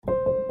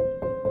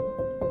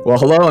Well,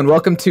 hello and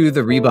welcome to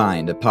The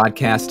Rebind, a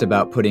podcast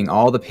about putting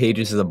all the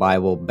pages of the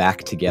Bible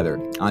back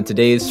together. On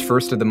today's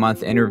first of the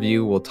month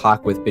interview, we'll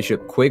talk with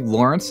Bishop Quigg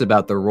Lawrence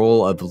about the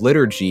role of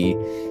liturgy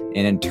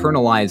in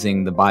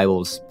internalizing the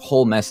Bible's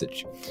whole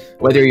message.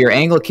 Whether you're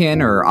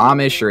Anglican or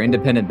Amish or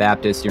Independent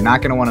Baptist, you're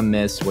not going to want to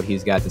miss what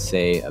he's got to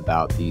say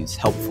about these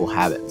helpful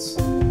habits.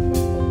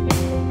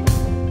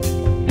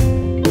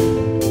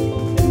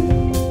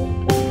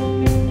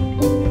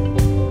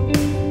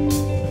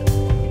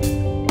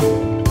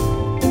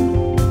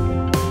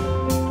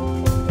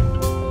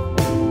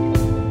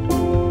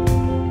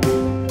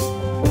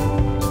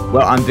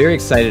 Well, I'm very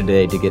excited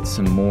today to get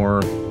some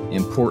more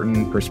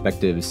important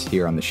perspectives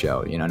here on the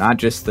show. You know, not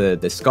just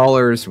the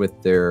scholars with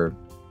their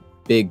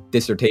big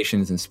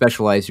dissertations and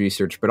specialized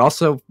research, but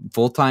also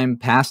full-time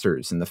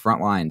pastors in the front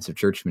lines of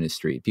church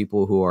ministry,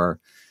 people who are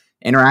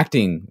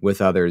interacting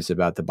with others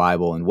about the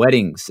Bible and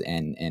weddings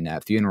and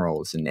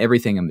funerals and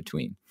everything in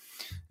between.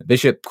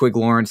 Bishop Quigg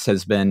Lawrence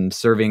has been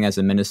serving as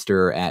a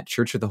minister at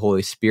Church of the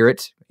Holy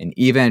Spirit, an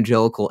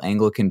evangelical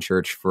Anglican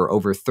church, for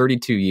over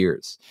 32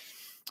 years.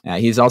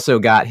 He's also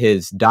got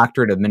his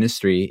doctorate of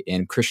ministry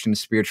in Christian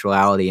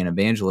spirituality and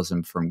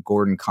evangelism from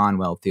Gordon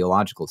Conwell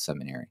Theological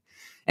Seminary.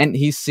 And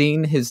he's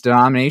seen his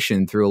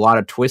denomination through a lot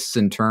of twists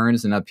and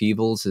turns and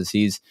upheavals as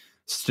he's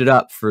stood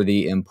up for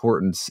the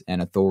importance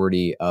and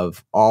authority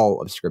of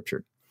all of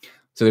Scripture.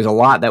 So there's a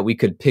lot that we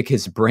could pick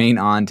his brain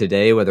on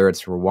today, whether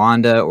it's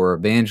Rwanda or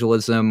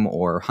evangelism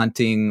or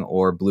hunting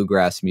or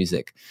bluegrass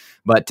music.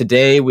 But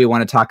today we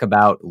want to talk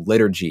about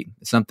liturgy,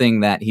 something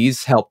that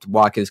he's helped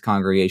walk his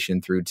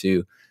congregation through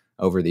to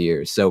over the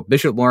years. So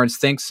Bishop Lawrence,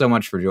 thanks so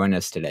much for joining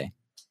us today.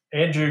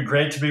 Andrew,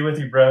 great to be with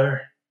you,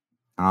 brother.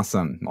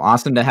 Awesome.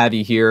 Awesome to have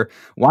you here.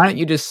 Why don't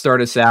you just start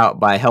us out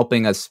by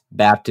helping us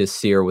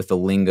Baptists here with the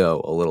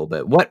lingo a little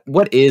bit?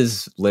 What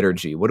is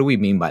liturgy? What do we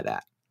mean by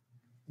that?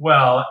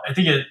 Well, I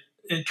think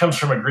it comes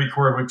from a Greek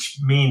word which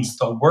means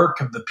the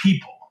work of the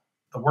people,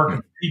 the work of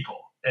the people.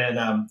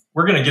 And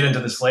we're going to get into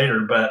this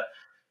later, but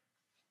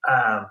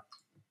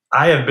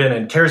I have been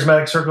in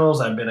charismatic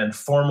circles. I've been in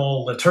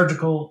formal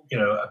liturgical,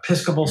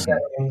 Episcopal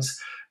settings,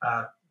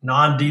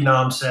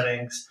 non-denom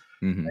settings.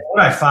 And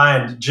what I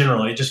find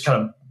generally, just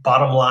kind of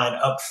bottom line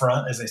up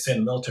front, as they say in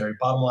the military,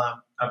 bottom line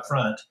up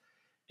front,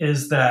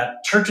 is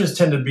that churches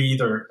tend to be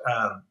either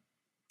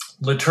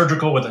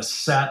liturgical with a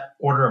set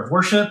order of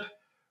worship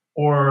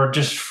or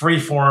just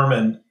free form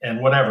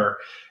and whatever.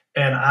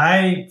 And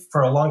I, for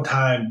a long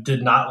time,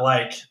 did not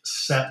like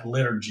set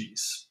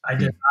liturgies. I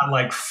did not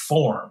like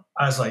form.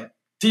 I was like,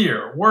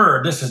 dear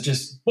word, this is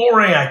just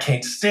boring. I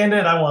can't stand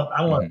it. I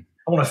want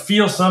to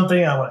feel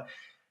something.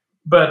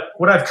 But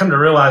what I've come to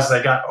realize as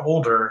I got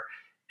older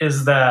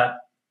is that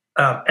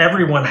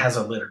everyone has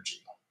a liturgy.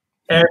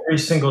 Every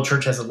single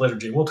church has a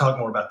liturgy. We'll talk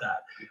more about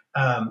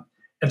that.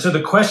 And so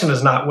the question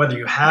is not whether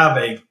you have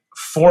a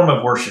form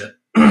of worship,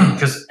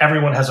 because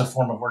everyone has a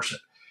form of worship.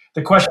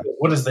 The question is,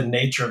 what is the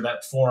nature of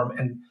that form?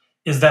 And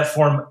is that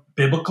form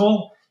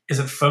biblical? Is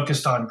it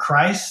focused on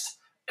Christ?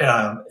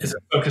 Is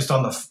it focused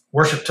on the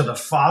worship to the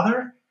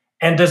Father?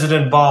 And does it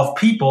involve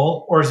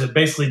people, or is it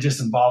basically just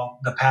involve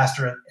the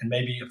pastor and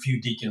maybe a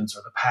few deacons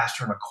or the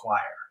pastor and a choir?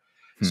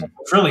 So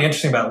what's really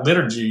interesting about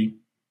liturgy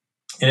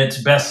in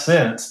its best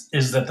sense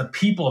is that the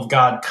people of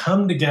God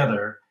come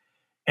together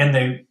and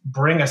they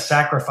bring a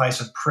sacrifice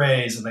of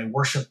praise and they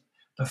worship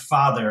the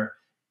Father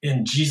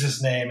in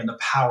Jesus' name and the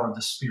power of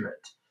the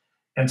Spirit.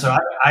 And so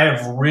I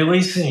have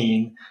really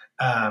seen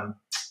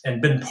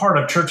and been part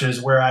of churches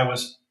where I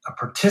was a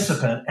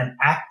participant and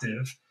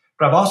active,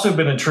 but I've also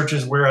been in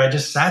churches where I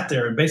just sat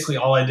there and basically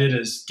all I did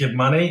is give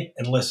money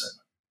and listen.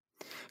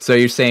 So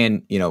you're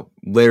saying,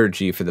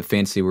 liturgy, for the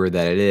fancy word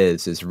that it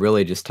is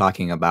really just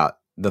talking about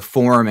the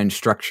form and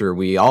structure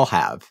we all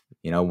have,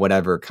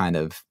 whatever kind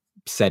of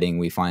setting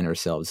we find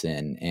ourselves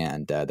in.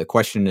 And the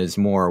question is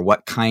more,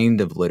 what kind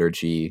of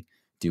liturgy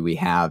do we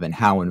have and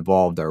how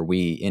involved are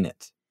we in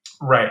it?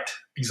 Right,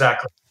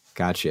 exactly.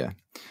 Gotcha.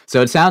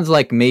 So it sounds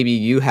like maybe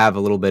you have a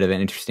little bit of an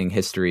interesting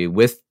history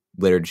with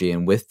liturgy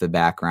and with the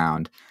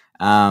background.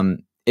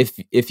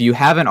 If you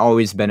haven't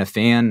always been a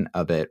fan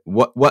of it,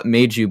 what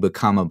made you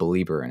become a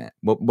believer in it?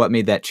 What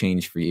made that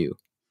change for you?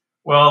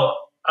 Well,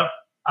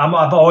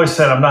 I've always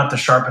said I'm not the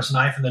sharpest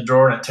knife in the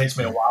drawer, and it takes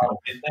me a while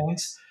to get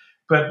things.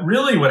 But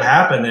really, what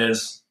happened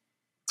is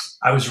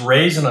I was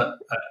raised in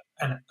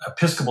an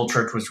Episcopal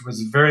church, which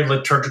was very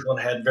liturgical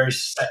and had very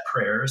set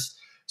prayers.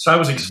 So I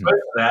was exposed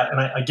to that.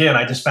 And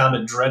I just found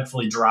it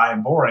dreadfully dry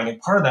and boring. And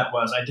part of that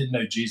was I didn't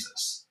know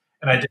Jesus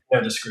and I didn't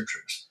know the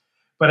Scriptures.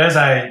 But as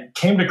I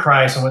came to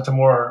Christ and went to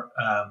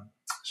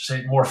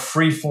more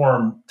free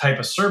form type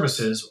of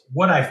services,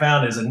 what I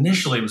found is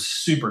initially it was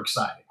super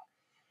exciting.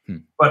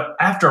 But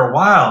after a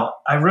while,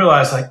 I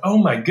realized oh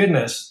my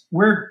goodness,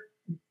 we're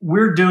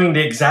doing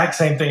the exact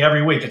same thing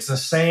every week. It's the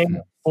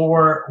same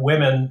 4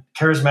 women,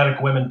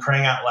 charismatic women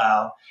praying out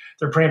loud.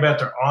 They're praying about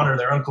their honor,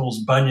 their uncle's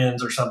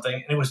bunions or something.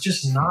 And it was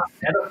just not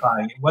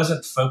edifying. It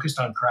wasn't focused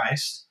on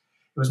Christ.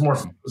 It was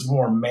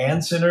more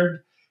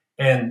man-centered.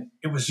 and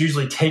it was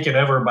usually taken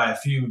over by a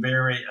few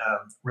very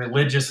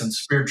religious and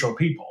spiritual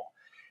people.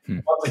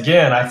 Once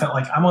again, I felt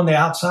like I'm on the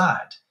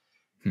outside.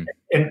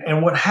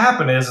 And what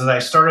happened is, as I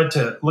started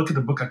to look at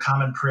the Book of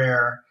Common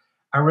Prayer,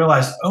 I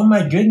realized, oh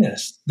my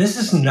goodness, this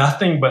is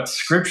nothing but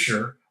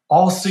Scripture,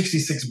 all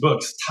 66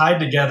 books tied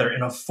together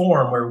in a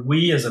form where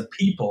we as a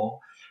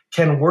people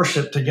can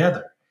worship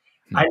together.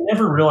 I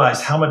never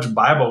realized how much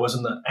Bible was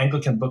in the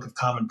Anglican Book of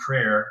Common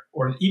Prayer,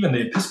 or even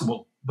the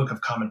Episcopal Book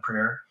of Common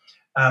Prayer,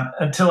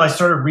 until I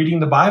started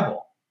reading the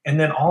Bible. And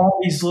then all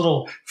these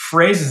little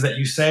phrases that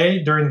you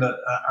say during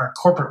our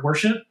corporate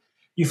worship,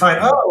 you find,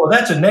 oh, well,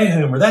 that's in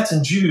Nahum, or that's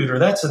in Jude, or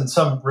that's in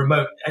some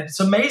remote. It's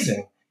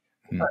amazing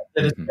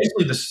that it's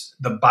basically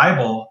the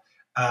Bible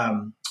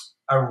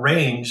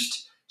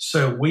arranged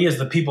so we as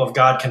the people of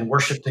God can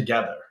worship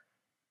together.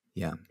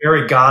 Yeah.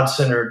 Very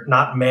God-centered,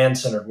 not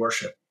man-centered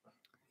worship.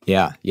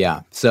 Yeah,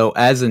 yeah. So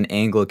as an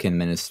Anglican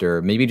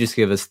minister, maybe just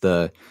give us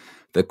the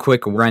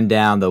quick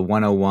rundown, the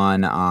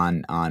 101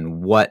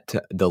 on what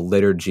the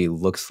liturgy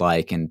looks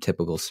like in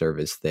typical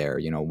service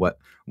there.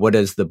 What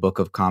does the Book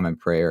of Common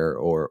Prayer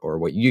or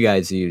what you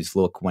guys use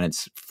look when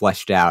it's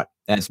fleshed out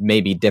as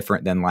maybe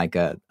different than like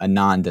a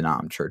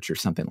non-denom church or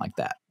something like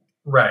that?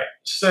 Right.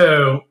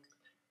 So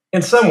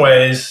in some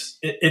ways,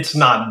 it's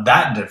not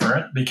that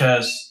different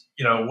because,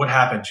 what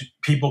happens?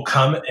 People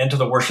come into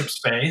the worship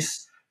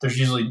space. There's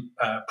usually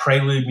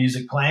prelude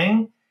music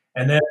playing,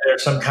 and then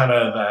there's some kind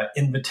of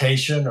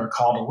invitation or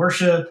call to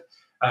worship.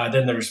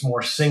 Then there's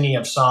more singing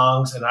of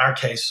songs, in our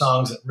case,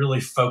 songs that really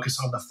focus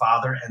on the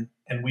Father,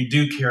 and we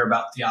do care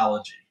about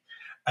theology.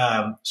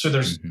 So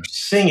there's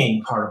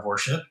singing part of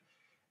worship.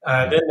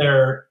 Then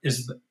there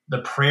is the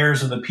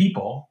prayers of the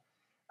people.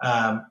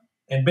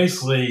 And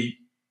basically,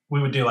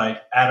 we would do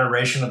like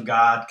adoration of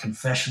God,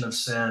 confession of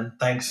sin,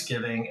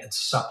 thanksgiving, and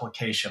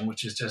supplication,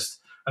 which is just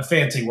a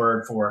fancy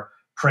word for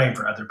praying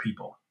for other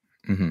people.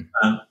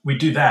 We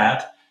do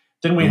that.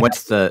 Then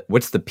what's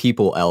the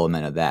people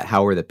element of that?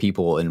 How are the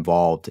people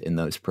involved in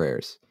those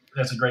prayers?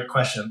 That's a great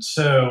question.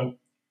 So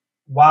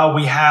while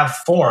we have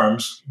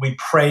forms, we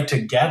pray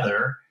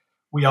together.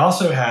 We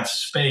also have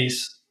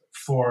space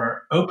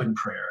for open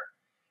prayer.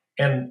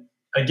 And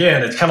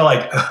again, it's kind of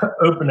like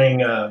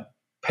opening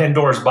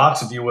Pandora's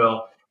box, if you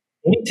will.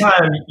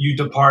 Anytime you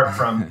depart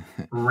from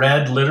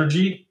red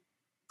liturgy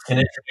and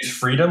introduce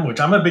freedom, which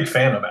I'm a big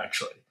fan of,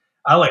 actually.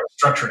 I like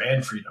structure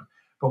and freedom.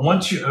 But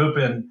once you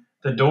open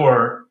the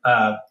door,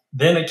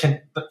 then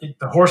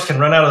the horse can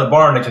run out of the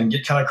barn. It can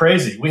get kind of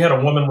crazy. We had a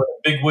woman with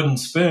a big wooden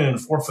spoon,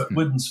 4-foot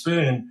wooden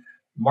spoon,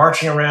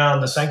 marching around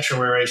the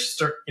sanctuary,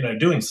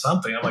 doing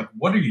something. I'm like,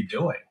 what are you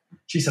doing?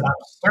 She said, I'm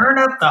stirring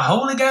up the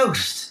Holy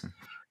Ghost.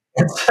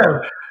 And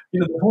so,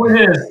 the point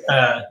is,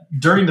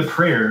 during the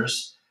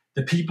prayers,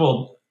 the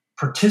people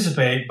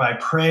participate by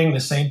praying the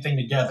same thing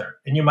together.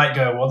 And you might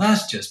go, well,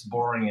 that's just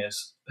boring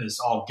as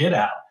all get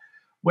out.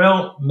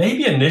 Well,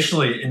 maybe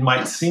initially it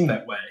might seem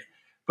that way,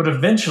 but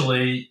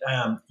eventually,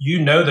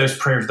 those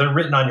prayers, they're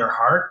written on your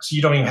heart, so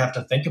you don't even have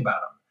to think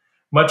about them.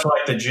 Much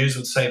like the Jews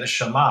would say the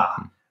Shema,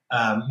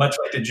 much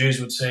like the Jews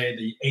would say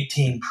the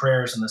 18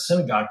 prayers in the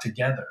synagogue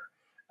together.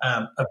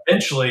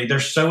 Eventually, they're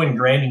so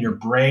ingrained in your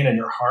brain and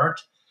your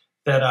heart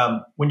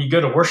that when you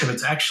go to worship,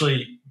 it's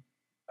actually,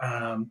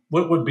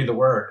 what would be the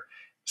word?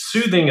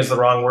 Soothing is the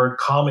wrong word.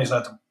 Calming is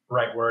not the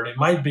right word. It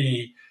might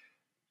be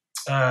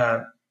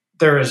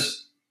there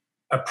is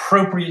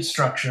appropriate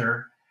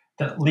structure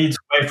that leads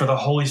way for the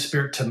Holy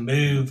Spirit to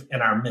move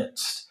in our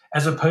midst,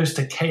 as opposed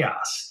to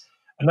chaos.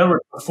 In other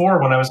words,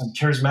 before, when I was in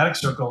charismatic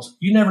circles,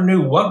 you never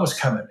knew what was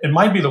coming. It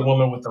might be the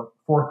woman with the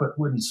 4-foot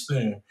wooden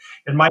spoon.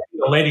 It might be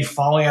the lady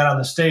falling out on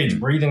the stage,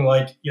 breathing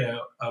like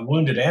a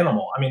wounded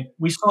animal. I mean,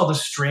 we saw the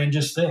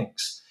strangest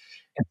things.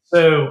 And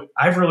so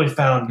I've really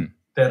found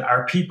that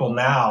our people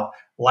now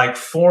like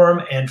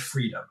form and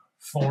freedom.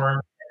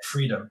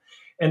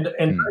 And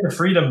the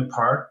freedom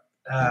part,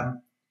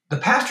 the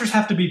pastors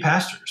have to be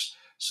pastors.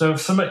 So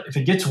if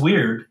it gets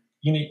weird,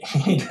 you need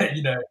to,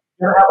 you gotta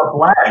have a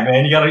flag,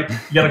 man. You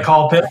gotta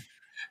call it.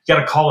 You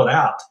gotta call it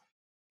out.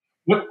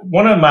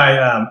 One of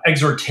my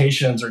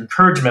exhortations or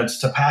encouragements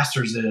to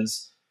pastors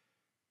is,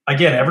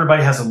 again,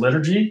 everybody has a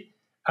liturgy,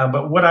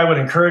 but what I would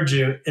encourage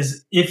you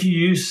is, if you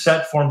use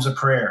set forms of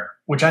prayer,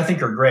 which I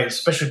think are great,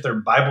 especially if they're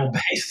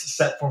Bible-based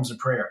set forms of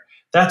prayer,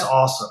 that's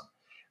awesome.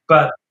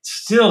 But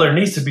still, there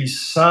needs to be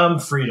some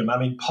freedom. I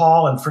mean,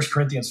 Paul in 1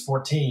 Corinthians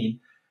 14,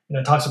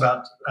 talks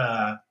about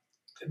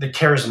the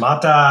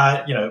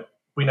charismata,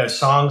 we know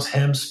songs,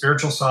 hymns,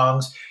 spiritual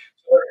songs.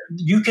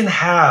 You can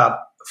have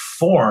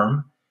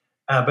form,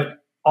 but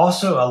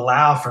also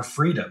allow for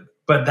freedom.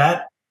 But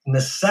that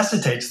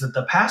necessitates that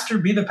the pastor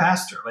be the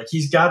pastor. Like,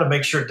 he's got to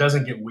make sure it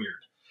doesn't get weird.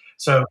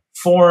 So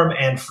form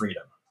and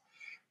freedom.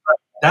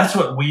 That's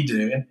what we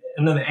do.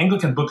 And then the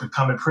Anglican Book of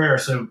Common Prayer.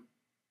 So,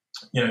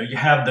 you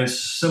have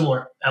those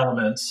similar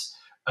elements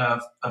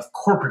of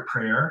corporate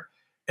prayer,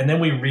 and then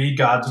we read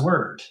God's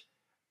word.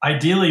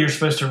 Ideally, you're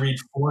supposed to read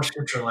 4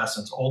 scripture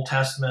lessons: Old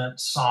Testament,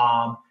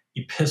 Psalm,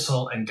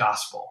 Epistle, and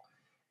Gospel.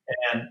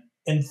 And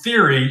in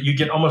theory, you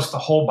get almost the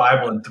whole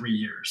Bible in 3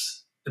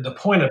 years. the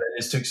point of it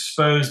is to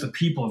expose the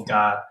people of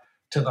God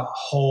to the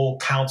whole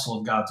counsel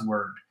of God's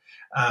word.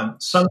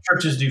 Some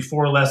churches do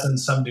 4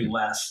 lessons, some do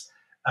less.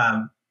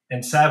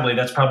 And sadly,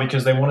 that's probably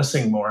because they want to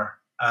sing more.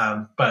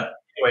 But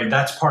anyway,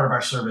 that's part of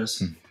our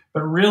service.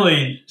 But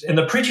really, and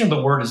the preaching of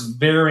the word is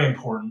very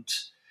important.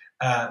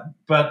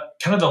 But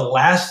kind of the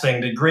last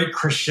thing, the great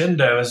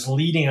crescendo, is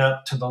leading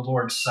up to the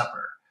Lord's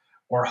Supper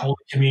or Holy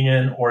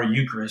Communion or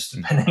Eucharist,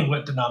 depending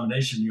what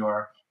denomination you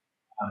are.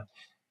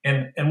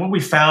 And what we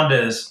found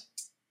is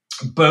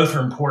both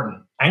are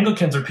important.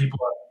 Anglicans are people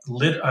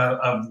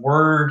of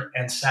word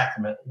and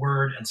sacrament,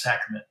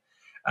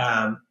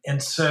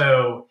 and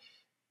so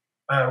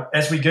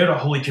as we go to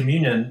Holy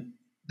Communion,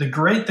 the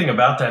great thing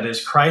about that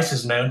is Christ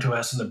is known to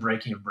us in the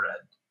breaking of bread.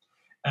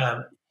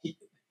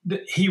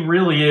 He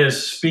really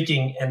is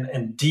speaking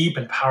in deep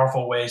and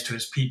powerful ways to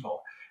his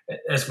people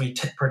as we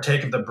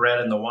partake of the bread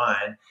and the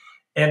wine.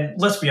 And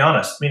let's be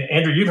honest. I mean,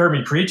 Andrew, you've heard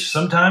me preach.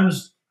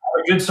 Sometimes I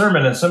have a good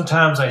sermon, and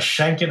sometimes I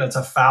shank it, and it's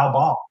a foul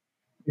ball.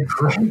 The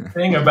great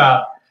thing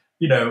about,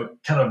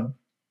 kind of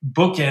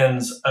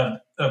bookends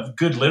of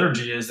good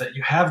liturgy is that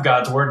you have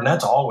God's word, and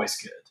that's always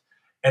good.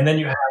 And then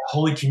you have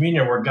Holy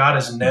Communion, where God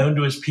is known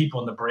to his people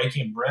in the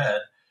breaking of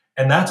bread,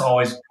 and that's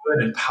always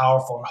good and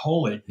powerful and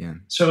holy. Yeah.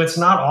 So it's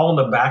not all in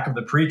the back of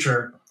the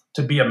preacher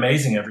to be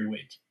amazing every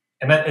week.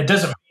 And that, it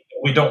doesn't mean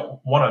that we don't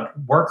want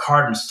to work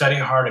hard and study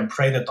hard and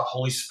pray that the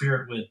Holy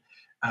Spirit would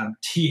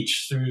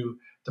teach through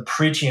the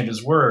preaching of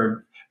his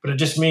word, but it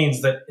just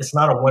means that it's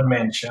not a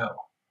one-man show.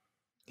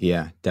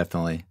 Yeah,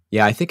 definitely.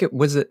 Yeah, I think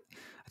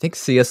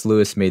C.S.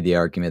 Lewis made the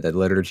argument that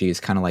liturgy is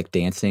kind of like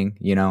dancing.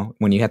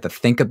 When you have to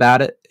think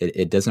about it,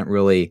 it doesn't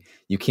really,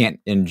 you can't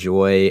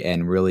enjoy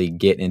and really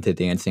get into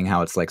dancing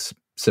how it's like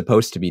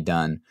supposed to be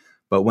done.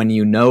 But when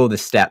you know the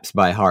steps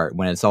by heart,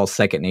 when it's all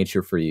second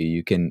nature for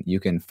you, you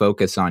can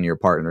focus on your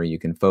partner, you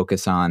can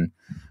focus on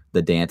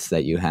the dance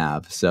that you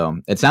have. So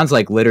it sounds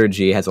like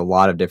liturgy has a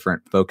lot of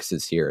different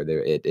focuses here.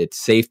 It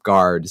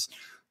safeguards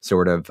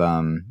sort of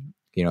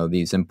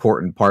these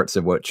important parts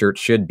of what church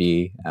should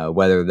be,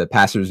 whether the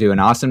pastors do an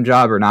awesome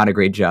job or not a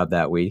great job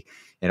that week.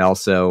 It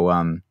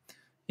also,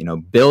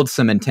 builds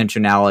some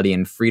intentionality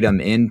and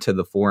freedom into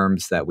the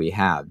forms that we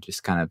have,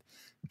 just kind of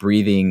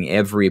breathing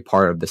every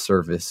part of the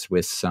service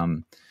with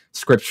some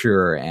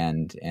scripture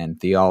and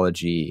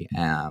theology,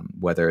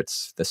 whether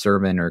it's the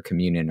sermon or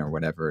communion or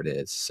whatever it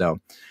is. So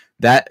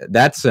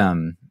that's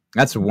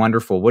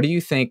wonderful. What do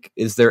you think?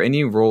 Is there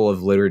any role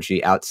of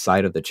liturgy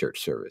outside of the church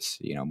service?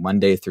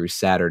 Monday through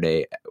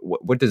Saturday.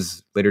 What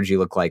does liturgy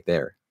look like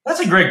there? That's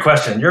a great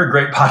question. You're a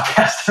great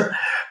podcaster.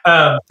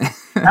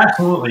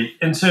 Absolutely.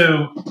 And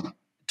so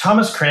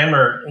Thomas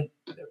Cranmer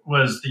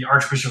was the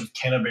Archbishop of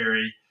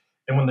Canterbury,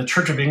 and when the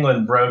Church of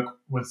England broke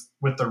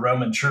with the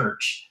Roman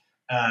Church,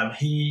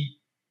 he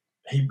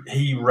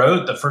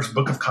wrote the first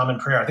Book of Common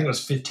Prayer. I think it was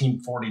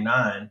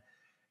 1549,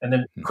 and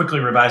then quickly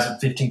revised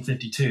it in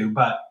 1552.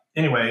 But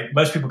anyway,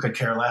 most people could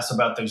care less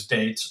about those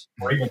dates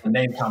or even the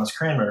name Thomas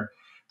Cranmer.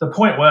 The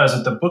point was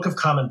that the Book of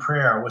Common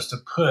Prayer was to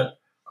put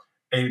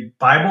a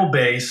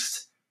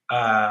Bible-based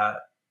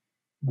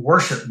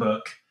worship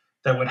book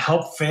that would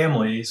help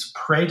families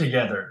pray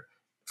together.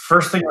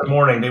 First thing in the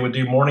morning, they would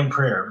do morning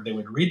prayer. They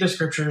would read the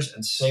scriptures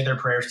and say their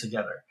prayers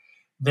together.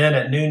 Then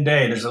at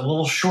noonday, there's a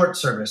little short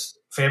service.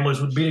 Families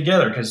would be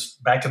together because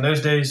back in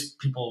those days,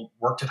 people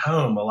worked at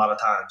home a lot of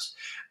times.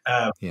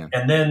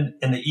 And then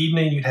in the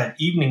evening, you'd have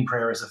evening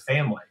prayer as a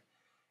family.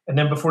 And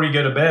then before you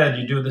go to bed,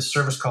 you do this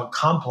service called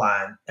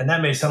Compline. And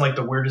that may sound like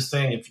the weirdest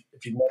thing if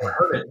you've never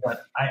heard it,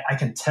 but I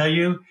can tell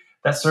you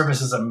that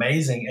service is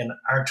amazing. And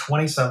our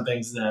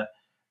 20-somethings that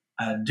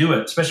do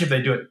it, especially if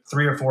they do it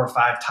 3 or 4 or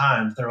 5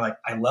 times, they're like,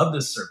 I love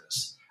this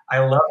service. I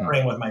love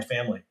praying with my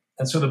family.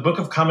 And so the Book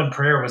of Common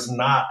Prayer was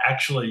not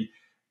actually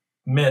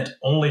meant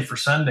only for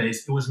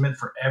Sundays. It was meant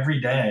for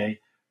every day,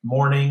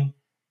 morning,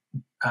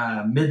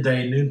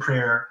 midday, noon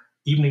prayer,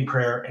 evening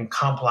prayer, and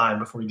Compline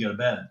before you go to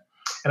bed.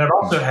 And it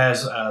also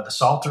has the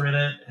Psalter in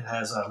it. It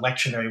has a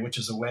lectionary, which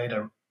is a way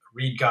to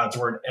read God's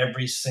word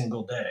every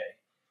single day.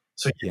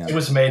 So it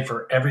was made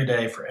for every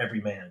day, for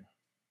every man.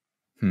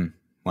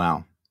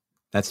 Wow.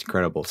 That's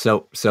incredible.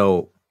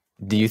 So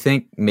do you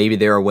think maybe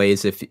there are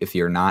ways if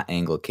you're not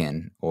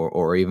Anglican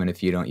or even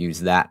if you don't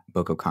use that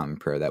Book of Common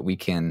Prayer that we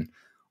can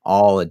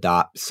all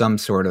adopt some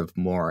sort of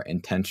more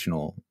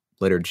intentional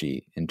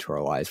liturgy into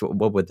our lives?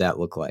 What would that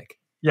look like?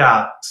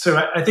 Yeah. So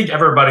I think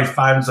everybody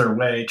finds their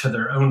way to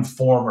their own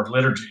form of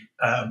liturgy.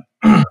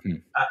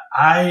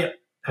 I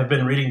have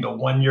been reading the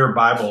 1-year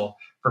Bible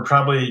for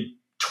probably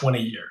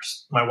 20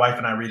 years. My wife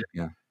and I read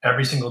it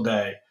every single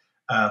day.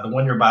 The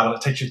 1-year Bible,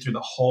 it takes you through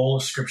the whole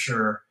of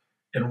Scripture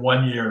in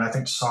 1 year, and I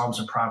think Psalms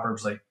and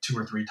Proverbs like 2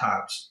 or 3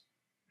 times.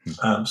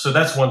 So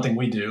that's one thing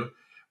we do.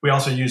 We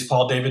also use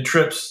Paul David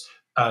Tripp's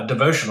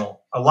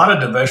devotional. A lot of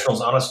devotionals,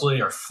 honestly,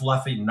 are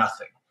fluffy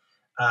nothing.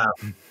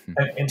 And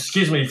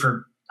excuse me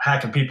for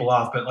hacking people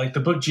off, but like the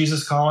book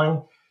Jesus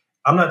Calling,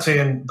 I'm not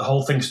saying the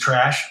whole thing's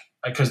trash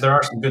because there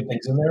are some good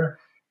things in there,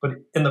 But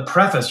in the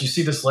preface, you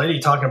see this lady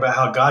talking about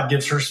how God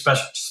gives her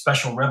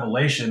special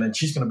revelation, and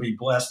she's going to be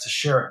blessed to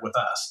share it with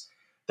us.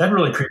 That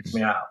really creeps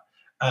me out.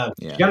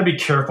 You got to be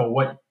careful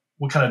what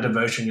kind of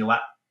devotion you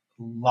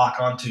lock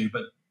onto.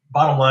 But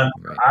bottom line,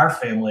 for our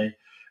family,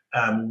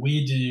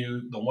 we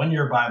do the 1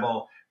 Year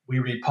Bible. We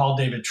read Paul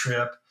David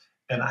Tripp,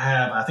 and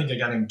I think a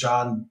guy named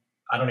John,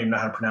 I don't even know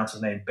how to pronounce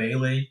his name,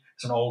 Bailey.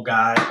 He's an old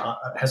guy,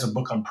 has a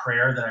book on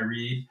prayer that I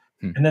read.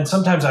 And then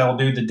sometimes I will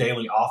do the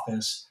daily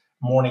office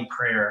morning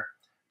prayer.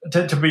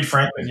 To be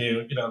frank with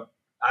you,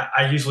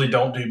 I usually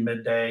don't do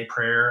midday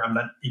prayer. I'm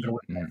not even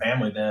with my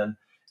family then.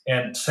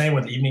 And same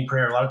with evening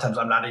prayer. A lot of times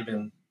I'm not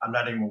even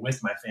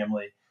with my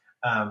family.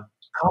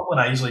 Compline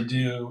I usually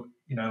do,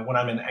 when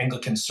I'm in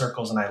Anglican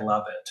circles, and I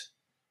love it.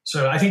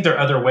 So I think there are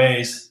other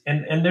ways.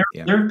 And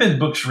there have been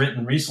books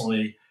written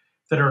recently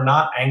that are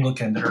not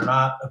Anglican, that are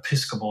not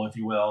Episcopal, if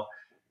you will,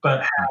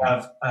 but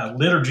have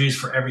liturgies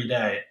for every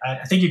day.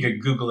 I think you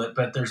could Google it,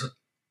 but there's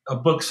a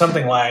book,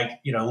 something like,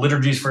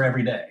 liturgies for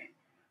every day.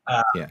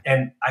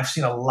 And I've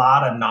seen a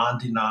lot of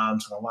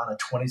non-denoms and a lot of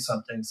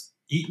 20-somethings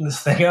eating this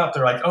thing up.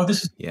 They're like, oh,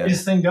 this is the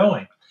greatest thing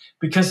going.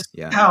 Because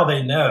how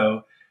they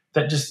know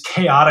that just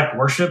chaotic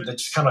worship that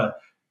just kind of,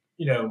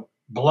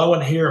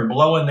 blowing here and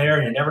blowing there,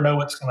 and you never know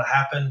what's going to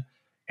happen.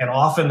 And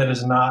often that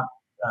is not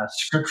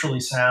scripturally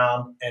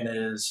sound and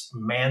is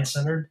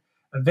man-centered.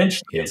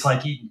 Eventually, it's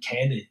like eating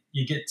candy.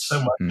 You get so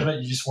much of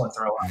it, you just want to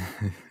throw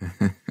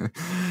up.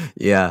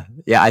 Yeah.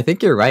 I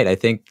think you're right. I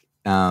think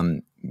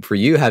for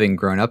you, having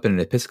grown up in an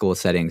Episcopal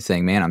setting,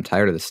 saying, "Man, I'm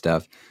tired of this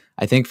stuff."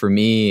 I think for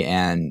me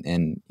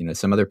and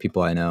some other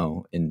people I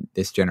know in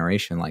this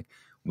generation, like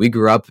we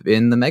grew up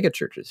in the mega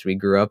churches. We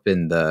grew up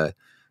in the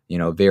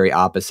very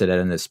opposite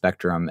end of the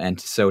spectrum, and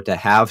so to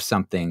have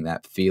something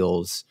that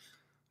feels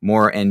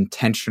more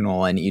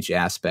intentional in each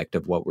aspect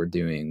of what we're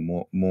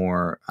doing,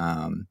 more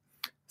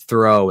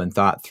thorough and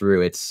thought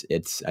through,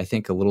 it's I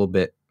think a little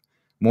bit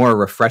more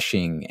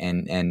refreshing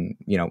and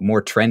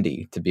more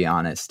trendy, to be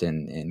honest,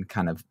 and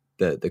kind of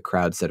the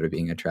crowds that are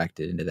being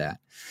attracted into that.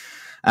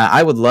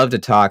 I would love to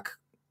talk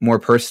more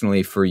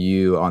personally for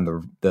you on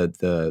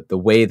the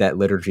way that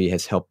liturgy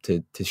has helped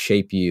to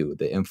shape you,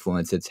 the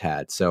influence it's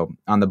had. So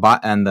on the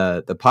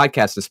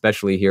podcast,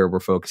 especially here, we're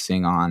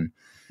focusing on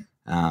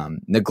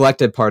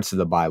neglected parts of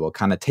the Bible,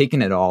 kind of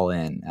taking it all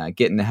in,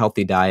 getting a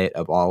healthy diet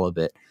of all of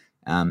it.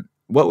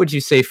 What would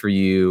you say for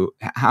you?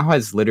 How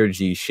has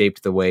liturgy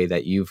shaped the way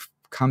that you've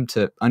come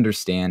to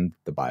understand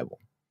the Bible?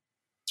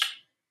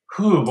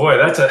 Oh boy,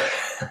 that's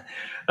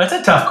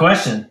a tough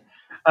question.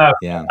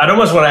 I'd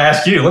almost want to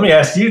ask you. Let me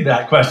ask you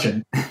that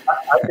question.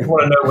 I just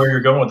want to know where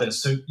you're going with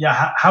this. So,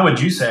 how would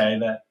you say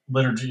that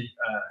liturgy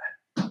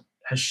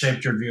has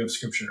shaped your view of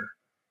Scripture?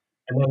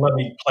 And then let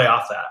me play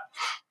off that.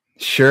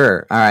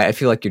 Sure. All right. I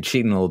feel like you're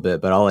cheating a little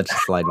bit, but I'll let you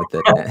slide with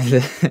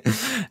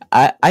it.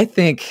 I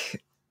think,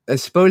 I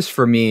suppose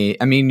for me,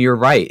 I mean, you're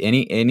right.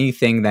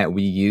 Anything that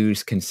we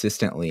use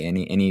consistently,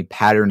 any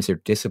patterns or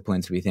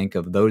disciplines we think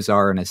of, those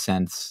are in a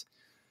sense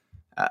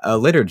a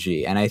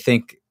liturgy. And I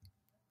think,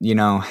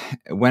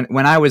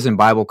 when I was in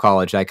Bible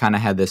college, I kind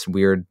of had this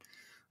weird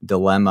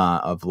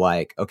dilemma of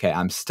like, okay,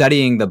 I'm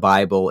studying the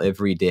Bible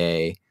every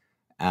day.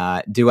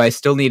 Do I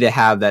still need to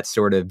have that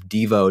sort of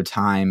Devo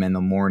time in the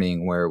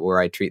morning where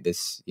I treat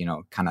this,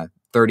 kind of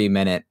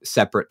 30-minute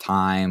separate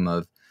time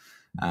of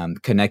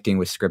connecting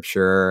with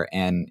Scripture,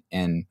 and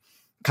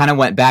kind of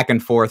went back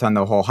and forth on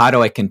the whole, how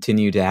do I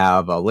continue to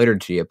have a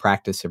liturgy, a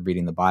practice of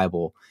reading the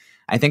Bible?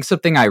 I think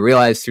something I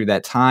realized through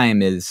that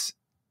time is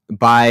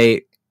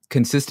by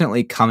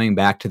consistently coming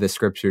back to the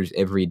Scriptures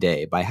every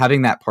day, by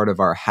having that part of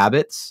our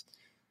habits,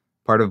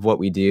 part of what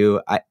we do,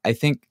 I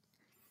think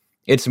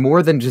it's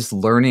more than just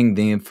learning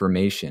the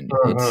information.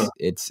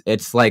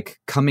 It's like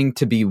coming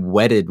to be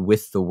wedded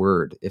with the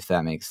Word, if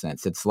that makes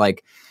sense. It's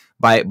like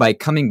by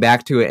coming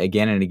back to it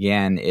again and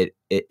again,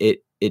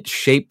 it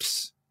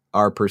shapes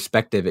our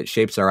perspective, it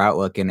shapes our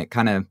outlook, and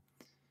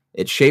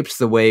it shapes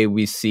the way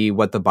we see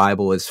what the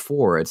Bible is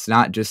for. It's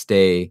not just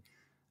a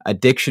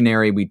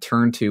dictionary we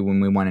turn to when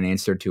we want an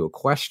answer to a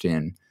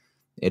question.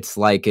 It's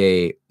like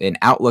an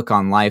outlook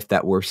on life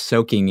that we're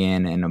soaking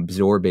in and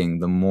absorbing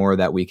the more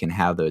that we can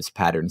have those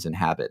patterns and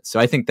habits.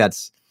 So I think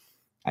that's,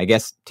 I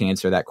guess, to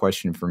answer that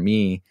question for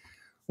me,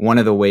 one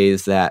of the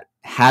ways that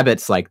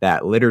habits like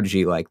that,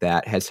 liturgy like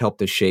that, has helped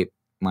to shape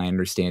my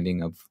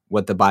understanding of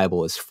what the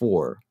Bible is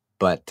for.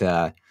 But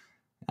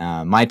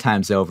my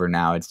time's over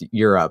now.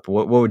 You're up.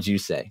 What would you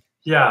say?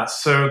 Yeah.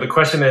 So the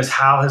question is,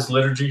 how has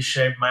liturgy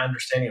shaped my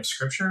understanding of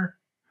Scripture?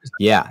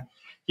 Yeah.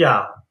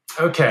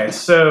 Okay.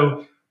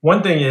 So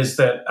one thing is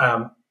that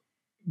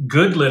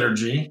good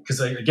liturgy, because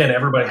again,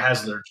 everybody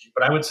has liturgy,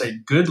 but I would say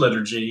good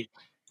liturgy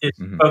is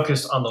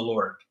focused on the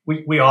Lord.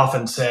 We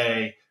often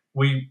say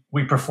we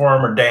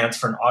perform or dance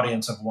for an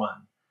audience of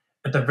one.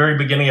 At the very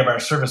beginning of our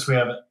service, we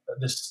have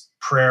this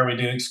prayer we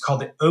do. It's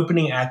called the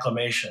opening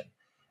acclamation.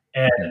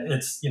 And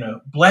it's,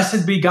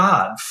 blessed be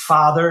God,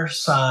 Father,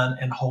 Son,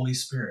 and Holy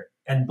Spirit.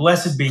 And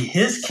blessed be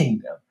His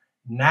kingdom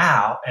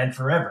now and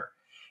forever.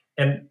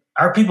 And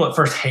our people at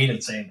first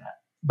hated saying that.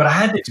 But I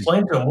had to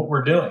explain to them what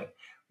we're doing.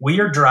 we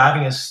are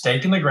driving a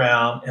stake in the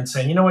ground and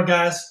saying, you know what,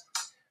 guys,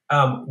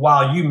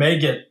 while you may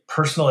get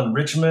personal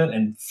enrichment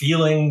and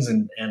feelings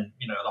and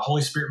the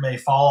Holy Spirit may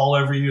fall all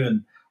over you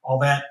and all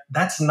that,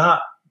 that's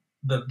not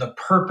the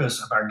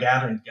purpose of our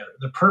gathering together.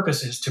 The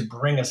purpose is to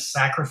bring a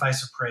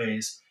sacrifice of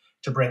praise,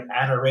 to bring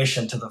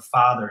adoration to the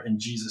Father in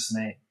Jesus'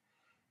 name.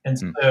 And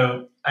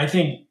so I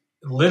think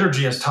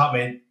liturgy has taught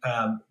me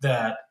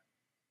that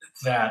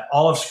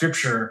all of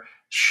Scripture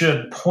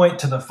should point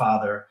to the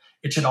Father.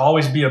 It should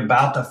always be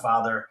about the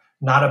Father,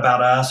 not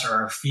about us or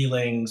our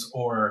feelings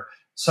or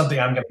something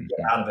I'm going to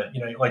get out of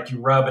it. Like you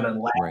rub in a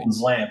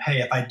lamb's lamp. Hey,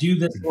 if I do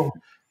this little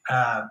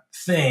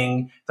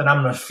thing, then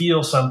I'm going to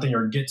feel something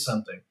or get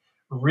something.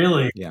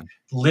 Really,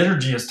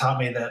 liturgy has taught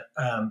me that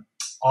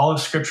all of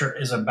Scripture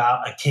is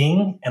about a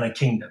king and a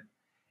kingdom.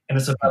 And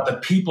it's about the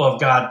people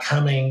of God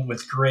coming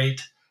with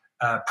great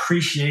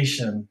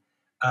appreciation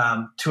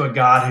to a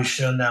God who's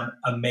shown them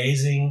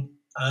amazing,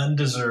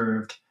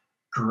 undeserved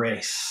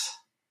grace.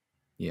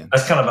 Yeah.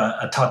 That's kind of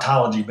a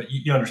tautology, but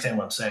you understand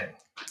what I'm saying.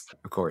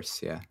 Of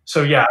course, yeah.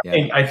 So,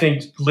 I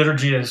think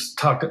liturgy has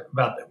talked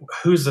about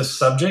who's the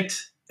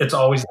subject. It's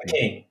always the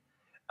king.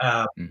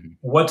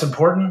 What's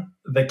important?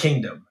 The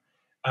kingdom.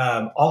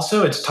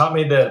 Also, it's taught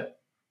me that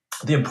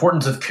the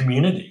importance of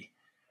community.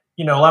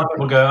 A lot of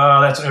people go,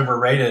 oh, that's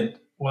overrated.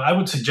 Well, I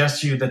would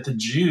suggest to you that the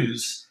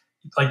Jews,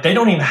 they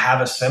don't even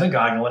have a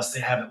synagogue unless they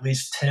have at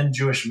least 10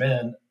 Jewish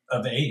men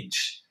of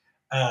age.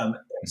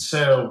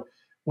 So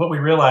what we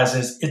realize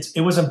is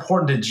it was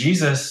important to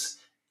Jesus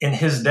in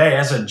his day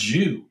as a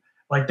Jew.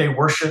 They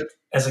worshiped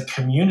as a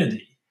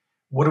community.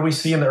 What do we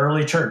see in the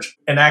early church?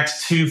 In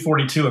Acts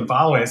 2:42 and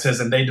following, it says,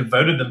 and they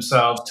devoted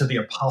themselves to the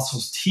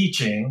apostles'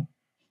 teaching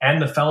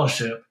and the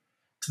fellowship,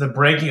 to the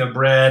breaking of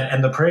bread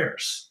and the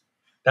prayers.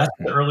 That's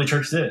what the early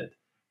church did.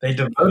 They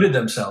devoted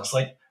themselves.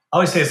 I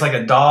always say it's like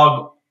a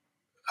dog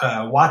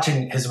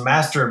watching his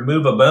master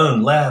move a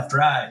bone left,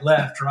 right.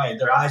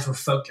 Their eyes were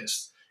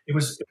focused.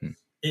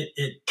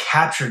 It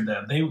captured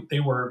them. They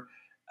were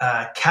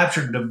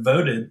captured,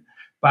 devoted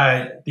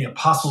by the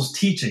apostles'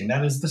 teaching.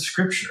 That is the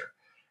Scripture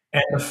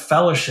and the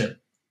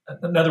fellowship.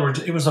 In other words,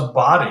 it was a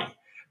body.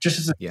 Just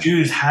as the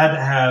Jews had to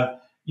have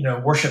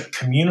worship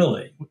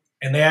communally.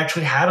 And they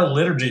actually had a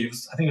liturgy.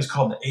 I think it was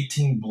called the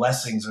 18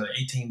 blessings or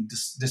the 18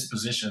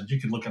 dispositions. You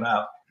could look it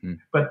up.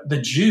 But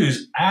the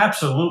Jews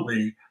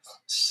absolutely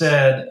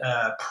said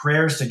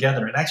prayers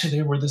together. And actually,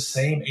 they were the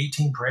same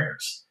 18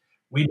 prayers.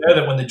 We know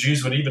that when the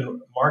Jews would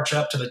even march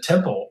up to the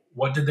temple,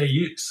 what did they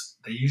use?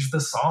 They used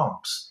the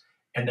Psalms.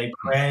 And they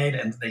prayed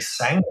and they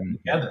sang them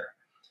together.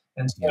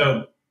 And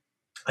so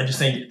I just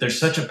think there's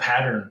such a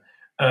pattern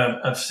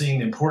of seeing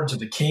the importance of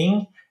the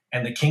king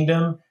and the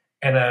kingdom,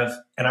 and of,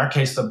 in our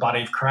case, the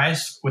body of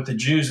Christ. With the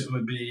Jews, it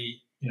would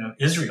be,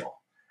 Israel.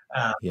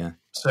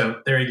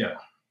 So there you go.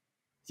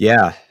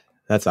 Yeah,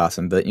 that's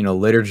awesome. But,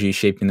 liturgy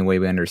shaping the way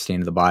we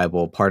understand the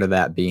Bible, part of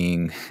that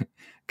being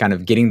kind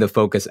of getting the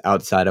focus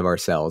outside of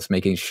ourselves,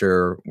 making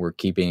sure we're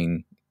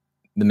keeping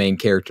the main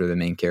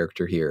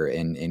character here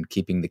and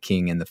keeping the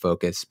king in the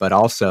focus, but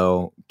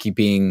also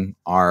keeping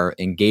our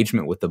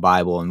engagement with the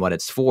Bible and what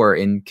it's for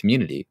in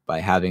community by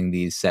having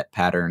these set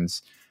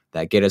patterns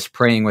that get us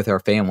praying with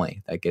our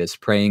family, that get us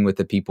praying with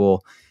the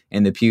people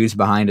in the pews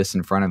behind us,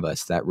 in front of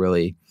us. That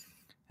really,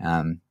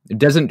 it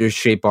doesn't just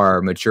shape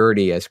our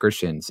maturity as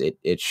Christians.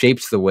 It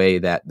shapes the way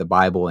that the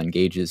Bible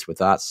engages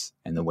with us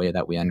and the way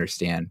that we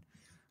understand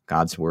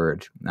God's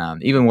word.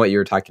 Even what you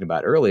were talking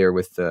about earlier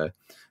with the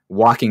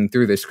walking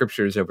through the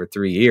Scriptures over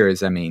 3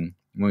 years. I mean,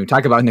 when we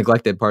talk about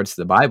neglected parts of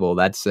the Bible,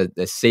 that's a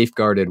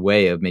safeguarded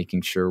way of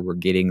making sure we're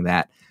getting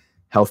that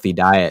healthy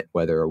diet,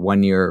 whether a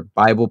 1-year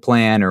Bible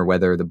plan or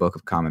whether the Book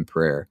of Common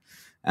Prayer.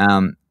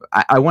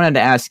 I wanted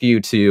to ask you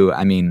too,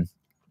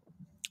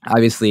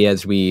 obviously,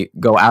 as we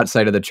go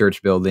outside of the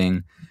church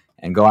building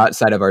and go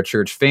outside of our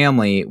church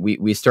family,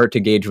 we start to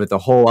engage with a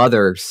whole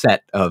other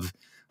set of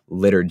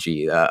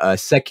liturgy, a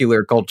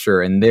secular culture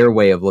and their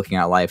way of looking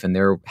at life and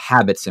their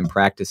habits and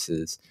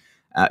practices.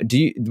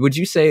 Would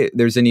you say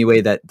there's any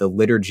way that the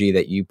liturgy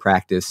that you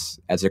practice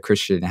as a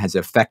Christian has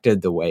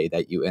affected the way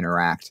that you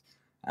interact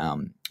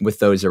with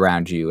those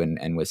around you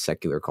and with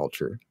secular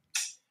culture?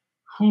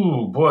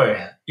 Ooh,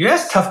 boy, you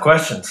ask tough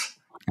questions.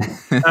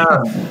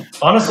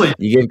 Honestly,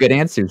 you give good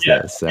answers.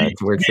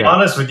 To be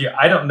honest with you,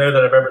 I don't know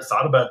that I've ever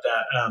thought about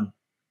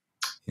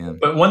that.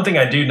 But one thing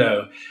I do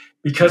know,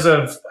 because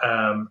of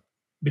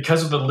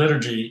the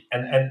liturgy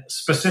and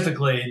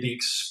specifically the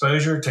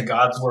exposure to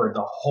God's word,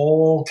 the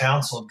whole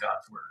counsel of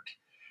God's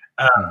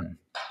word,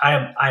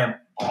 I am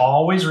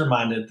always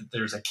reminded that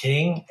there's a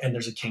king and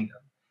there's a kingdom,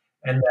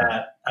 and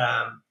that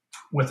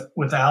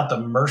without the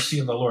mercy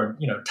of the Lord,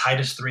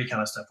 Titus 3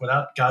 kind of stuff,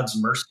 without God's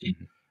mercy,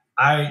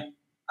 I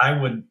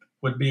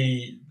would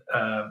be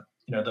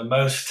the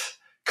most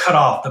cut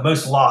off, the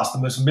most lost, the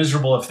most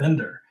miserable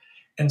offender.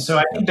 And so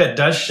I think that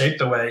does shape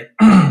the way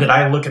that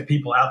I look at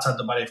people outside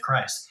the body of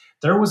Christ.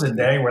 There was a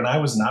day when I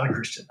was not a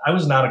Christian. I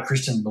was not a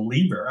Christian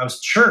believer. I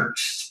was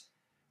churched,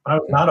 but I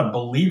was not a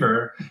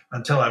believer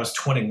until I was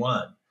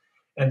 21.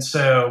 And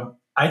so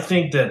I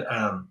think that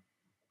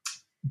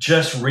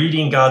just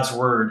reading God's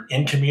word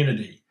in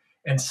community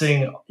and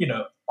seeing,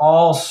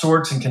 all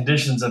sorts and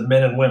conditions of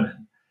men and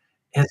women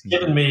has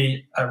given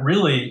me a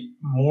really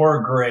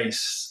more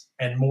grace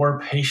and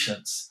more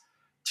patience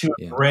to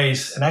Yeah.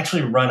 embrace and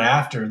actually run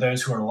after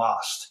those who are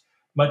lost,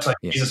 much like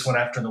Yes. Jesus went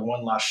after the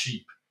one lost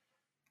sheep.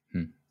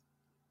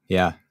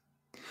 Yeah.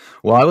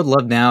 Well, I would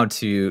love now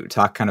to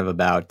talk kind of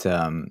about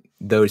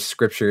those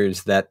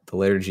scriptures that the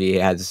liturgy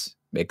has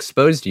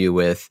exposed you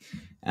with.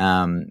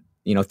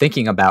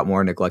 Thinking about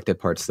more neglected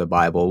parts of the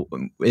Bible,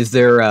 is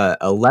there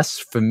a less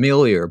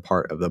familiar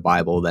part of the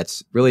Bible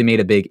that's really made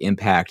a big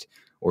impact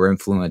or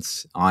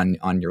influence on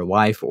your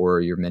life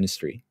or your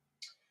ministry?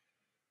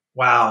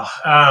 Wow.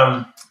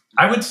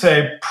 I would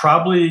say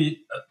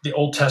probably the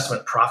Old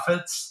Testament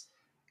prophets.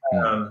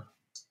 Um,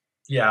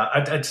 yeah,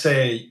 I'd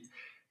say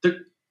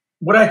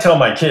what I tell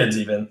my kids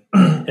even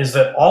is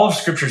that all of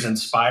Scripture is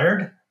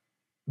inspired,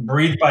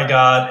 breathed by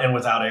God, and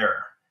without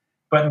error.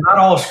 But not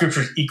all of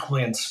Scripture is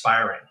equally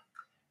inspiring.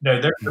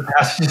 There are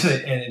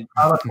passages in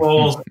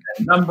Chronicles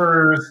and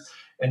Numbers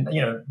and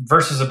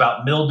verses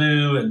about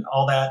mildew and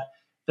all that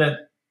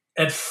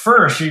at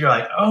first you're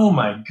like, oh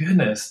my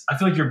goodness, I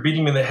feel like you're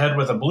beating me in the head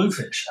with a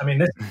bluefish. I mean,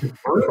 this is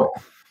brutal.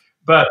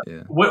 But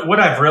Yeah. what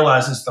I've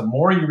realized is the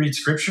more you read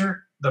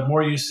Scripture, the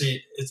more you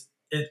see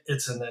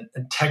it's an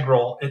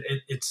integral.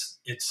 It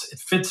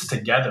fits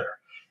together,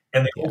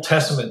 and the Old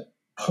Testament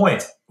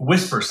points,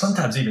 whispers,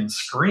 sometimes even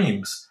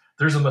screams,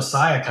 "There's a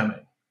Messiah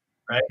coming,"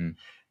 right?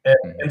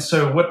 And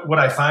so what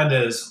I find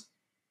is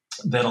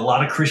that a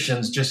lot of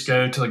Christians just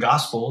go to the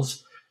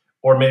Gospels,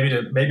 or maybe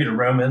to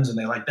Romans, and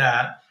they like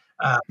that.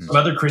 Some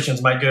other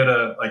Christians might go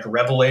to like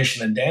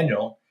Revelation and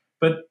Daniel,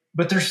 but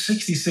there's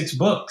 66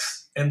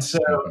 books, and so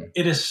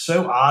it is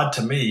so odd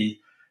to me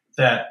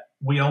that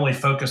we only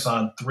focus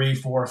on 3,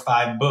 4,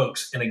 5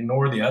 books and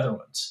ignore the other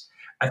ones.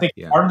 I think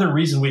part of the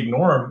reason we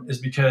ignore them is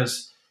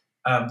because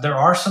there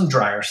are some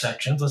drier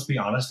sections. Let's be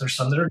honest. There's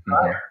some that are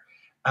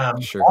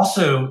drier. Sure.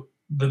 Also,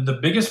 the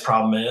biggest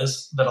problem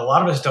is that a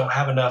lot of us don't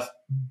have enough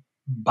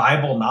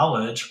Bible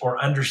knowledge or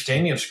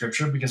understanding of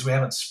Scripture because we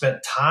haven't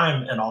spent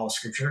time in all of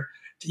Scripture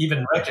to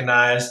even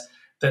recognize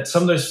that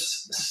some of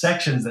those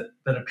sections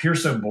that appear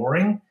so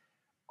boring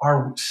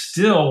are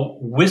still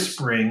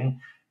whispering.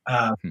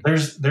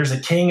 There's a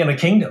king and a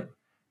kingdom.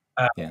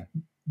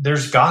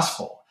 There's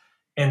gospel.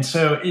 And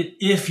so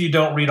if you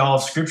don't read all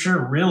of Scripture,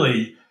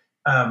 really,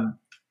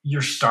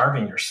 you're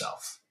starving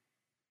yourself.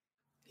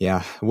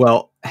 Yeah.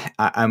 Well,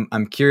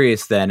 I'm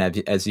curious then,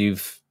 as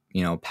you've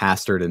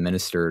pastored and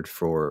ministered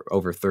for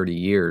over 30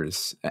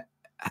 years,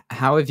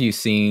 how have you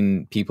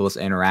seen people's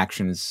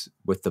interactions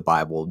with the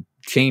Bible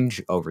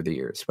change over the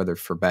years, whether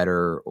for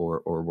better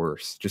or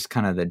worse? Just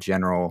kind of the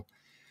general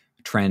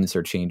trends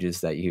or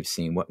changes that you've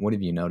seen. What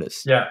have you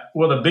noticed? Yeah.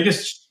 Well, the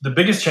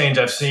biggest change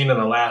I've seen in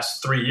the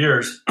last 3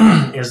 years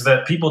is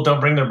that people don't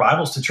bring their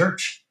Bibles to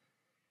church.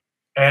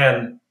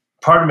 And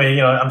part of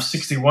me, I'm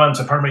 61,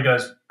 so part of me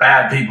goes,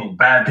 bad people,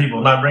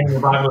 not bringing their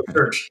Bible to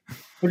church.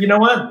 But you know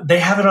what? They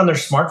have it on their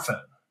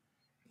smartphone.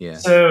 Yeah.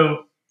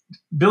 So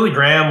Billy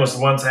Graham was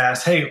once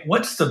asked, hey,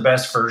 what's the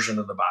best version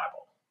of the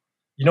Bible?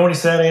 You know what he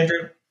said,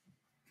 Andrew?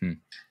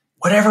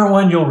 Whatever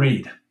one you'll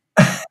read.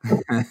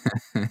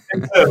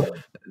 And so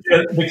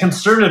the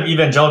conservative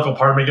evangelical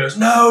part of me goes,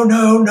 no,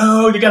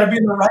 you got to be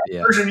in the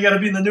right version. You got to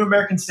be in the New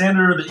American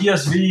Standard or the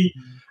ESV.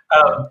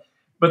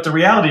 But the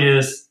reality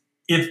is,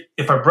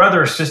 if a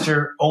brother or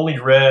sister only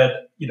read,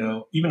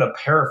 even a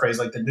paraphrase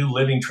like the New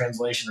Living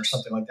Translation or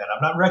something like that,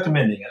 I'm not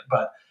recommending it,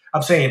 but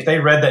I'm saying if they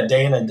read that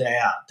day in and day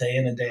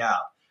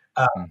out,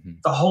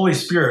 the Holy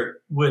Spirit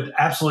would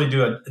absolutely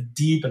do a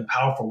deep and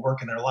powerful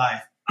work in their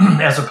life,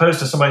 as opposed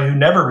to somebody who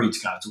never reads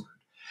God's word.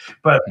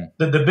 But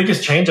the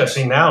biggest change I've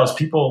seen now is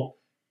people,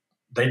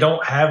 they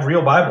don't have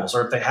real Bibles,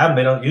 or if they have them,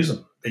 they don't use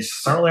them. They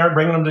certainly aren't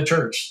bringing them to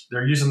church.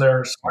 They're using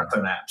their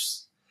smartphone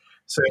apps.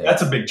 So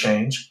that's a big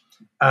change.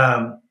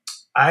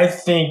 I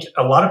think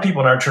a lot of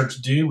people in our church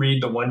do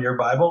read the one-year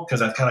Bible because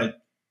that's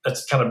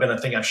kind of been a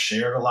thing I've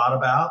shared a lot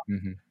about.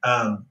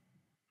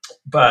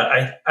 But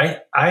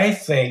I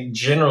think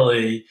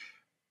generally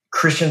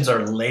Christians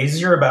are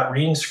lazier about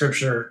reading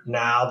Scripture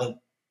now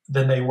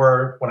than they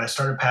were when I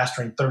started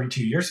pastoring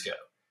 32 years ago.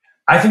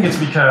 I think it's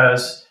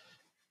because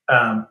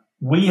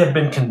we have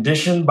been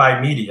conditioned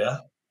by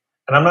media,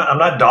 and I'm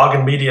not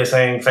dogging media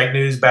saying fake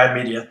news, bad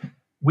media.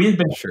 We have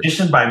been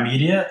conditioned by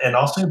media and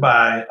also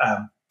by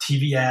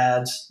TV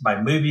ads,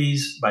 by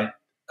movies, by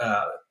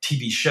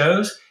TV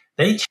shows.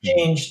 They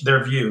change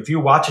their view. If you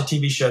watch a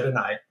TV show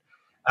tonight,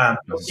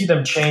 you'll see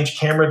them change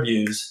camera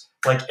views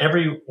like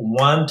every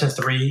 1 to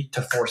 3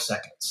 to 4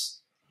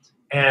 seconds.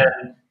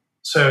 And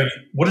so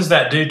what does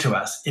that do to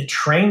us? It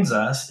trains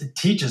us, it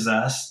teaches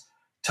us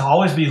to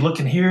always be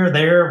looking here,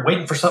 there,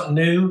 waiting for something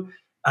new.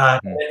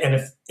 And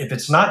if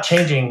it's not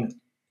changing,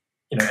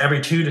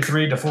 every 2 to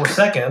 3 to 4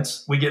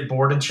 seconds, we get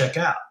bored and check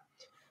out.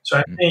 So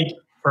I think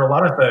for a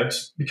lot of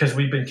folks, because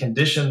we've been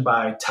conditioned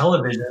by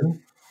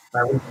television,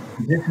 we've been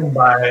conditioned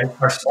by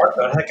our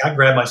smartphone. Heck, I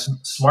grab my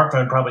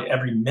smartphone probably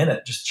every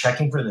minute, just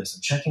checking for this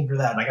and checking for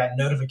that. And I got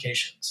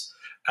notifications.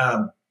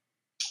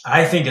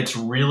 I think it's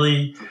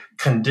really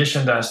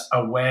conditioned us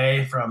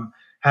away from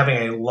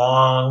having a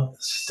long,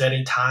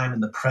 steady time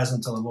in the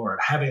presence of the Lord,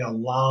 having a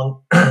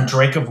long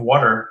drink of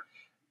water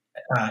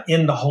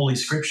in the Holy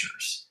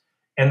Scriptures.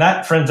 And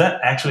that, friends, that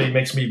actually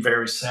makes me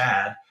very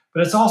sad,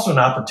 but it's also an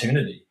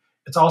opportunity.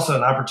 It's also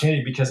an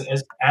opportunity because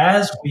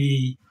as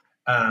we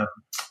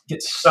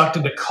get sucked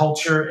into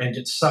culture and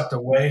get sucked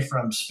away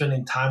from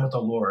spending time with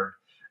the Lord,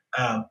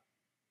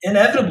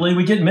 inevitably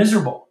we get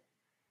miserable.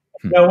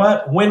 You know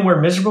what? When we're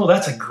miserable,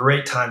 that's a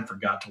great time for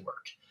God to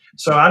work.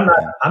 So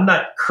I'm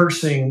not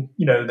cursing,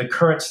 the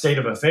current state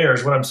of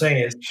affairs. What I'm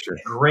saying is Sure.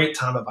 a great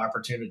time of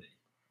opportunity.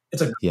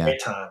 It's a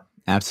great time.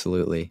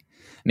 Absolutely.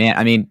 Man,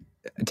 I mean,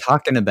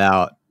 talking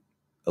about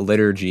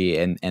liturgy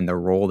and the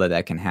role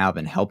that can have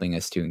in helping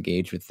us to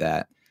engage with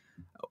that,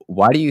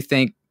 why do you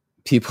think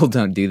people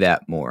don't do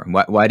that more?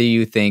 Why do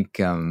you think,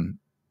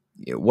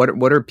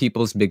 what are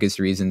people's biggest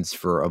reasons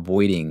for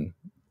avoiding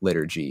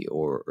liturgy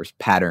or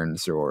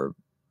patterns or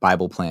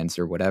Bible plans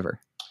or whatever?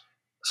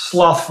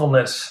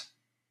 Slothfulness.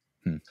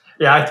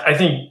 Yeah, I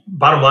think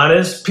bottom line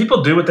is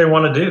people do what they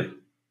want to do.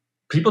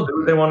 People do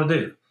what they want to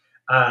do.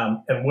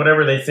 And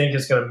whatever they think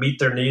is going to meet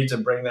their needs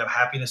and bring them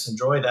happiness and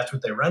joy, that's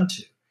what they run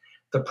to.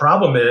 The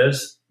problem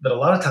is that a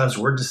lot of times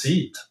we're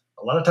deceived.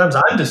 A lot of times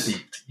I'm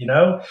deceived,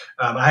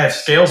 I have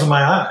scales in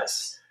my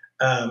eyes.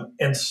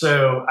 And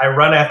so I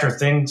run after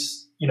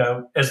things,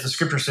 as the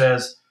scripture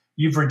says,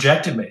 you've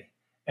rejected me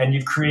and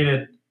you've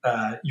created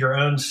your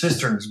own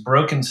cisterns,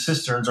 broken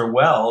cisterns or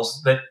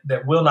wells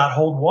that will not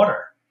hold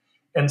water.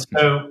 And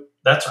so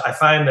I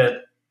find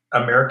that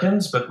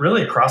Americans, but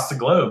really across the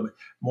globe,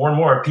 more and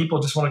more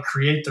people just want to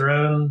create their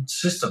own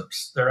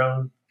systems, their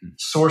own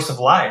source of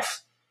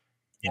life.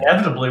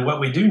 Inevitably, what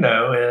we do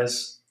know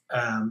is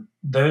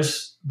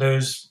those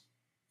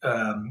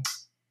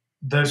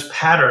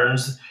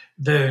patterns,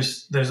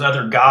 those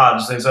other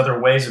gods, those other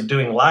ways of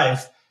doing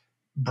life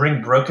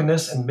bring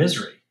brokenness and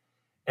misery.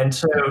 And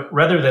so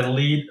rather than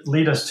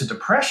lead us to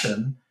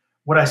depression,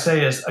 what I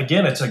say is,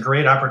 again, it's a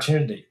great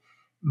opportunity.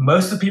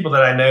 Most of the people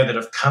that I know that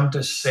have come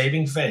to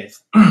saving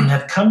faith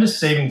have come to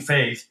saving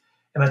faith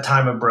in a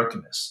time of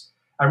brokenness.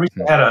 I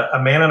recently had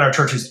a man in our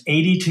church who's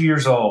 82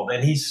 years old,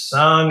 and he's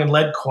sung and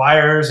led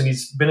choirs, and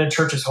he's been in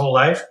church his whole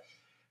life.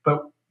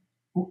 But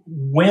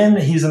when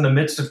he's in the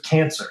midst of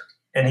cancer,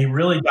 and he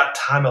really got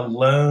time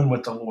alone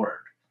with the Lord,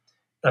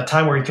 a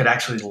time where he could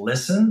actually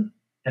listen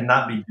and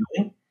not be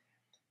doing,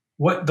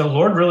 what the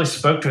Lord really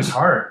spoke to his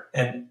heart,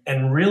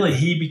 and really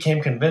he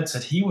became convinced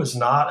that he was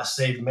not a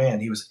saved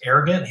man. He was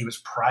arrogant, he was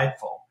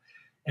prideful.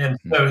 And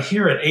so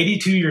here at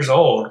 82 years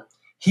old,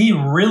 he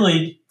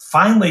really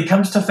finally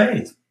comes to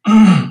faith.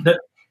 That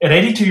at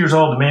 82 years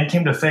old, the man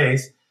came to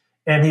faith,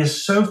 and he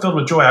is so filled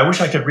with joy. I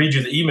wish I could read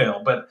you the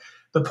email, but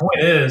the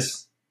point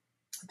is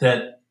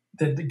that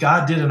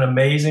God did an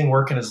amazing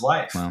work in his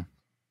life. Wow.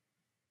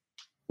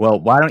 Well,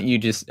 why don't you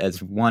just,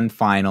 as one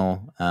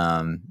final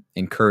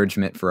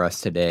encouragement for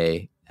us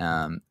today,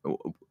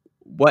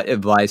 what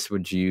advice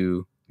would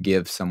you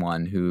give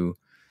someone who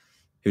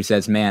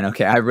says, man,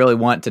 okay, I really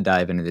want to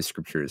dive into the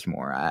scriptures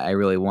more. I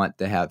really want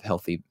to have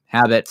healthy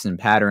habits and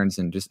patterns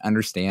and just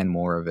understand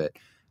more of it.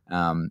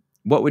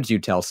 What would you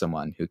tell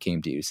someone who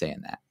came to you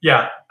saying that?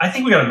 Yeah, I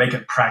think we got to make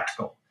it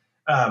practical.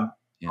 I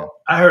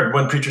heard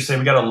one preacher say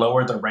we got to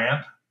lower the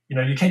ramp.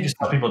 You can't just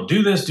tell people,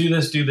 do this, do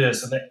this, do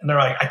this. And they're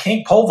like, I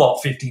can't pole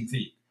vault 15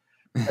 feet.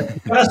 You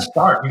got to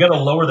start. You got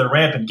to lower the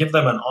ramp and give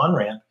them an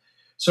on-ramp.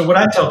 So what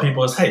I tell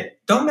people is, hey,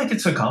 don't make it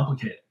so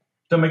complicated.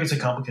 Don't make it so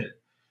complicated.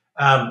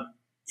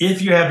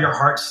 If you have your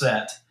heart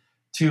set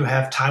to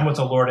have time with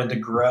the Lord and to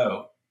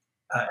grow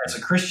as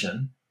a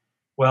Christian,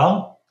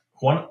 well,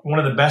 one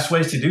of the best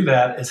ways to do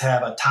that is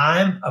have a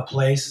time, a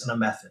place, and a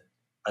method.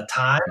 A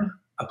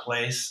time, a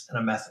place, and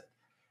a method.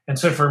 And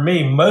so for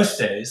me, most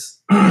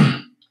days,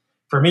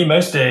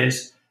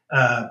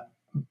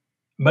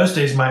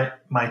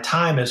 my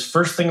time is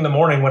first thing in the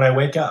morning when I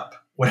wake up,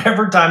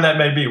 whatever time that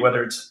may be,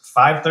 whether it's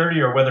 5:30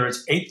 or whether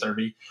it's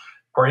 8:30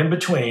 or in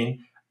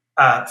between.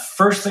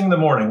 First thing in the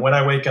morning when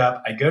I wake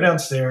up, I go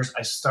downstairs,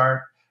 I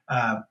start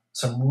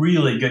some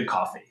really good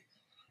coffee.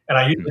 And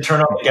I usually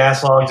turn on the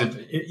gas logs.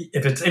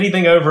 If it's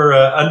anything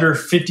under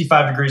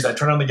 55 degrees, I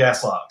turn on the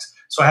gas logs.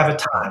 So I have a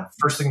time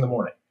first thing in the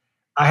morning.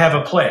 I have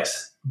a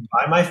place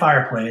by my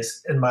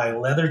fireplace in my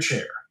leather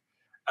chair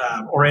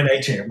or in a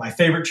chair, my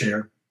favorite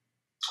chair,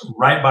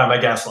 right by my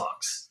gas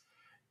logs.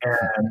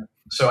 And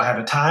so I have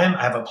a time,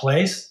 I have a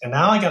place, and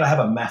now I got to have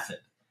a method.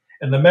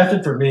 And the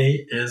method for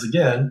me is,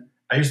 again,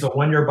 I use the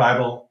 1 Year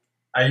Bible.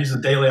 I use the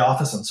Daily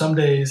Office on some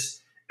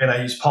days, and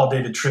I use Paul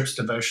David Tripp's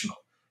devotional.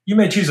 You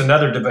may choose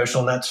another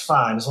devotional, and that's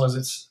fine as long as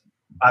it's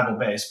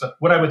Bible-based. But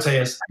what I would say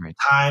is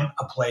time,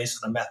 a place,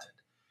 and a method.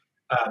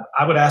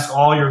 I would ask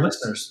all your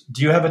listeners,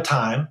 do you have a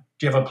time?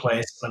 Do you have a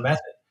place and a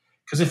method?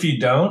 Because if you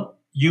don't,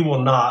 you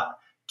will not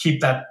keep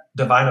that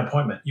divine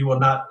appointment. You will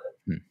not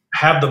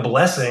have the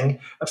blessing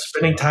of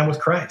spending time with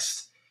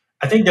Christ.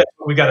 I think that's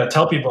what we got to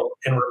tell people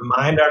and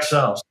remind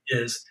ourselves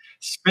is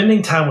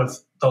spending time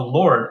with the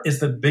Lord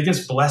is the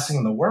biggest blessing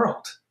in the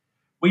world.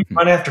 We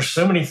run after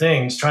so many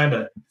things trying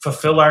to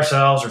fulfill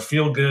ourselves or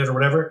feel good or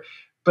whatever.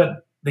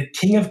 But the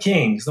King of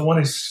Kings, the one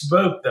who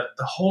spoke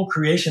the whole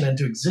creation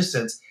into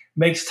existence,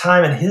 makes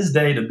time in his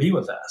day to be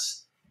with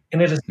us.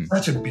 And it is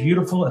such a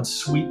beautiful and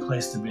sweet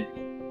place to be.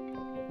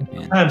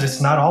 Sometimes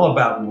it's not all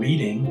about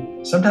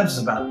reading. Sometimes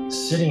it's about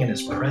sitting in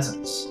his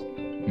presence.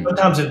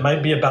 Sometimes it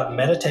might be about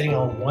meditating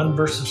on one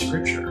verse of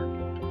scripture.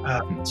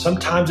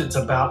 Sometimes it's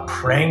about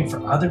praying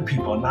for other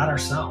people and not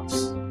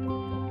ourselves.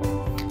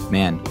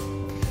 Man,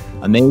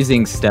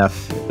 amazing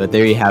stuff. But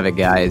there you have it,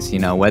 guys.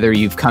 Whether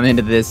you've come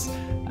into this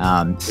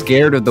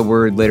scared of the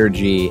word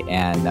liturgy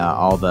and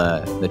all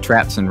the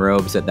traps and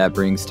robes that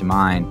brings to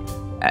mind,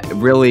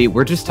 really,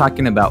 we're just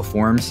talking about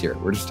forms here.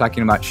 We're just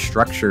talking about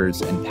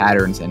structures and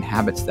patterns and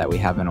habits that we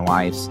have in our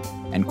lives,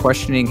 and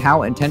questioning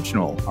how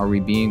intentional are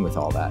we being with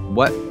all that?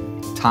 What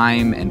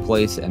time and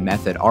place and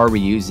method are we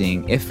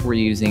using, if we're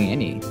using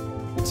any,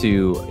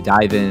 to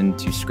dive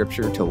into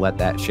scripture, to let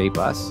that shape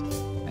us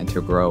and to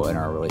grow in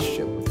our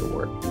relationship with the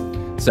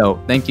Word.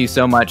 So thank you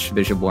so much,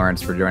 Bishop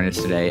Lawrence, for joining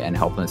us today and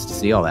helping us to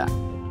see all that.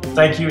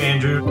 Thank you,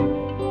 Andrew.